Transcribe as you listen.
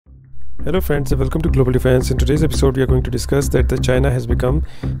Hello friends and welcome to Global Defense. In today's episode we are going to discuss that the China has become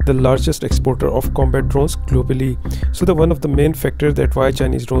the largest exporter of combat drones globally. So one of the main factors that why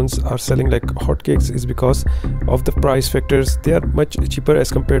Chinese drones are selling like hotcakes is because of the price factors. They are much cheaper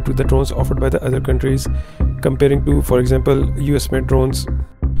as compared to the drones offered by the other countries, comparing to, for example, US made drones.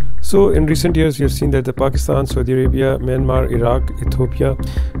 So in recent years we have seen that the Pakistan, Saudi Arabia, Myanmar, Iraq, Ethiopia,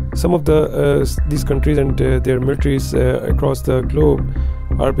 some of these countries and their militaries across the globe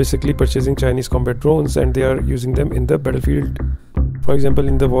are basically purchasing Chinese combat drones, and they are using them in the battlefield. For example,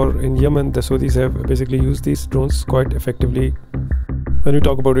 in the war in Yemen, the Saudis have basically used these drones quite effectively. When we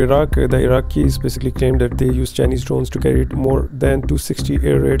talk about Iraq, the Iraqis basically claim that they use Chinese drones to carry more than 260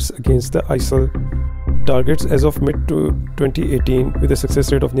 air raids against the ISIL targets as of mid-2018 with a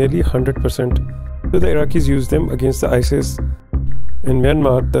success rate of nearly 100%. So the Iraqis use them against the ISIS. In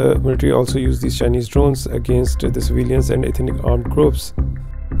Myanmar, the military also used these Chinese drones against the civilians and ethnic armed groups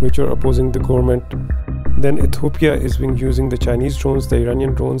which are opposing the government. Then Ethiopia is using the Chinese drones, the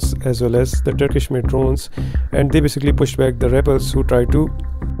Iranian drones, as well as the Turkish-made drones, and they basically pushed back the rebels who tried to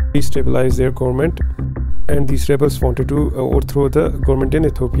destabilize their government, and these rebels wanted to overthrow the government in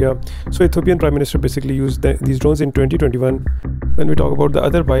Ethiopia. So Ethiopian Prime Minister basically used these drones in 2021. When we talk about the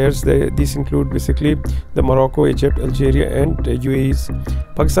other buyers, these include basically the Morocco, Egypt, Algeria and UAEs.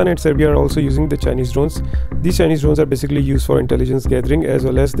 Pakistan and Serbia are also using the Chinese drones. These Chinese drones are basically used for intelligence gathering, as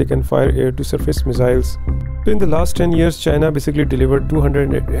well as they can fire air-to-surface missiles. So in the last 10 years, China basically delivered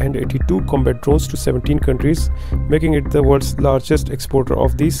 282 combat drones to 17 countries, making it the world's largest exporter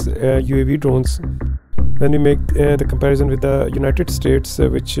of these UAV drones. When we make the comparison with the United States,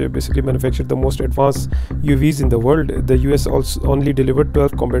 which basically manufactured the most advanced UAVs in the world, the US also only delivered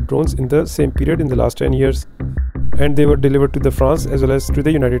 12 combat drones in the same period in the last 10 years. And they were delivered to the France as well as to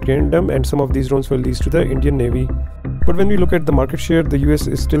the United Kingdom, and some of these drones were leased to the Indian Navy. But when we look at the market share, the US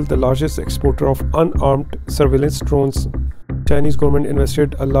is still the largest exporter of unarmed surveillance drones. Chinese government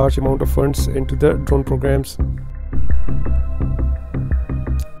invested a large amount of funds into the drone programs.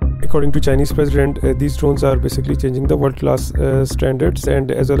 According to Chinese president, these drones are basically changing the world-class standards,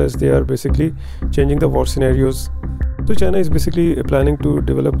 and as well as they are basically changing the war scenarios. So China is basically planning to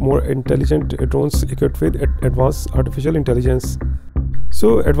develop more intelligent drones equipped with advanced artificial intelligence.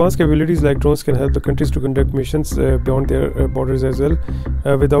 So advanced capabilities like drones can help the countries to conduct missions beyond their borders as well,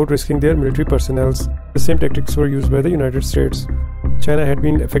 without risking their military personnel. The same tactics were used by the United States. China had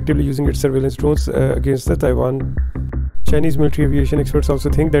been effectively using its surveillance drones against the Taiwan. Chinese military aviation experts also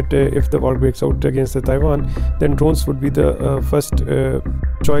think that if the war breaks out against the Taiwan, then drones would be the first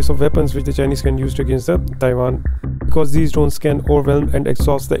choice of weapons which the Chinese can use against the Taiwan, because these drones can overwhelm and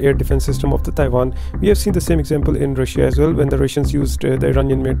exhaust the air defense system of the Taiwan. We have seen the same example in Russia as well, when the Russians used the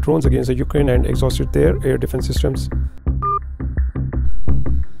Iranian-made drones against the Ukraine and exhausted their air defense systems.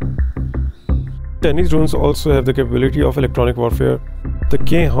 Chinese drones also have the capability of electronic warfare. The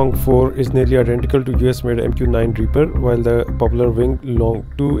Ke-Hong-4 is nearly identical to US-made MQ-9 Reaper, while the popular Wing Long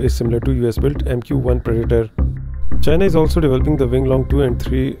 2 is similar to US-built MQ-1 Predator. China is also developing the Wing Long 2 and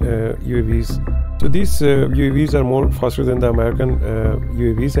 3 UAVs. So these UAVs are more faster than the American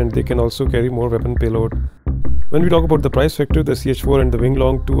UAVs, and they can also carry more weapon payload. When we talk about the price factor, the CH-4 and the Wing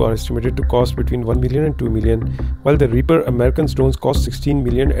Long 2 are estimated to cost between 1 million and 2 million, while the Reaper American drones cost 16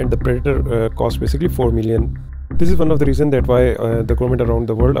 million and the Predator costs basically 4 million. This is one of the reasons that why the government around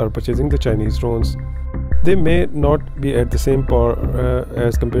the world are purchasing the Chinese drones. They may not be at the same power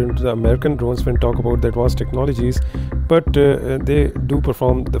as compared to the American drones when talk about the advanced technologies, but they do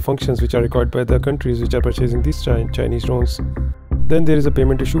perform the functions which are required by the countries which are purchasing these Chinese drones. Then there is a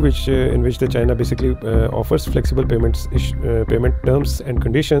payment issue in which the China basically offers flexible payment terms and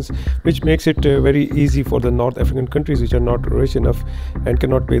conditions, which makes it very easy for the North African countries which are not rich enough and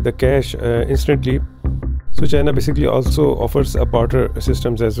cannot pay the cash instantly. So China basically also offers a barter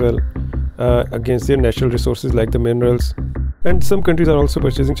systems as well against their natural resources like the minerals. And some countries are also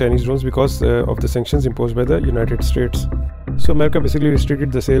purchasing Chinese drones because of the sanctions imposed by the United States. So America basically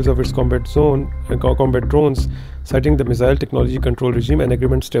restricted the sales of its combat drones, citing the Missile Technology Control Regime, an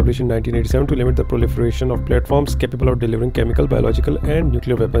agreement established in 1987 to limit the proliferation of platforms capable of delivering chemical, biological and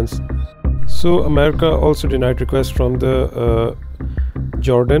nuclear weapons. So America also denied requests from the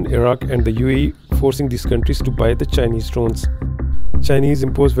Jordan, Iraq and the UAE, forcing these countries to buy the Chinese drones. Chinese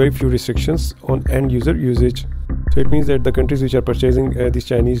impose very few restrictions on end user usage. So it means that the countries which are purchasing these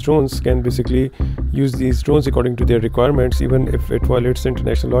Chinese drones can basically use these drones according to their requirements, even if it violates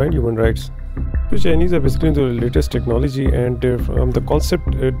international law and human rights. So Chinese are basically in the latest technology, and from the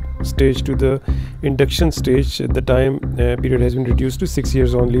concept stage to the induction stage, the time period has been reduced to 6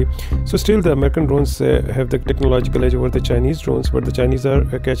 years only. So still the American drones have the technological edge over the Chinese drones, but the Chinese are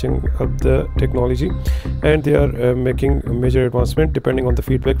catching up the technology, and they are making a major advancement depending on the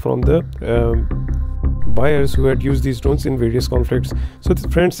feedback from the buyers who had used these drones in various conflicts. So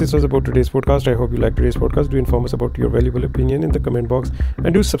friends, this was about today's podcast. I hope you liked today's podcast. Do inform us about your valuable opinion in the comment box,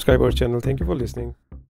 and do subscribe our channel. Thank you for listening.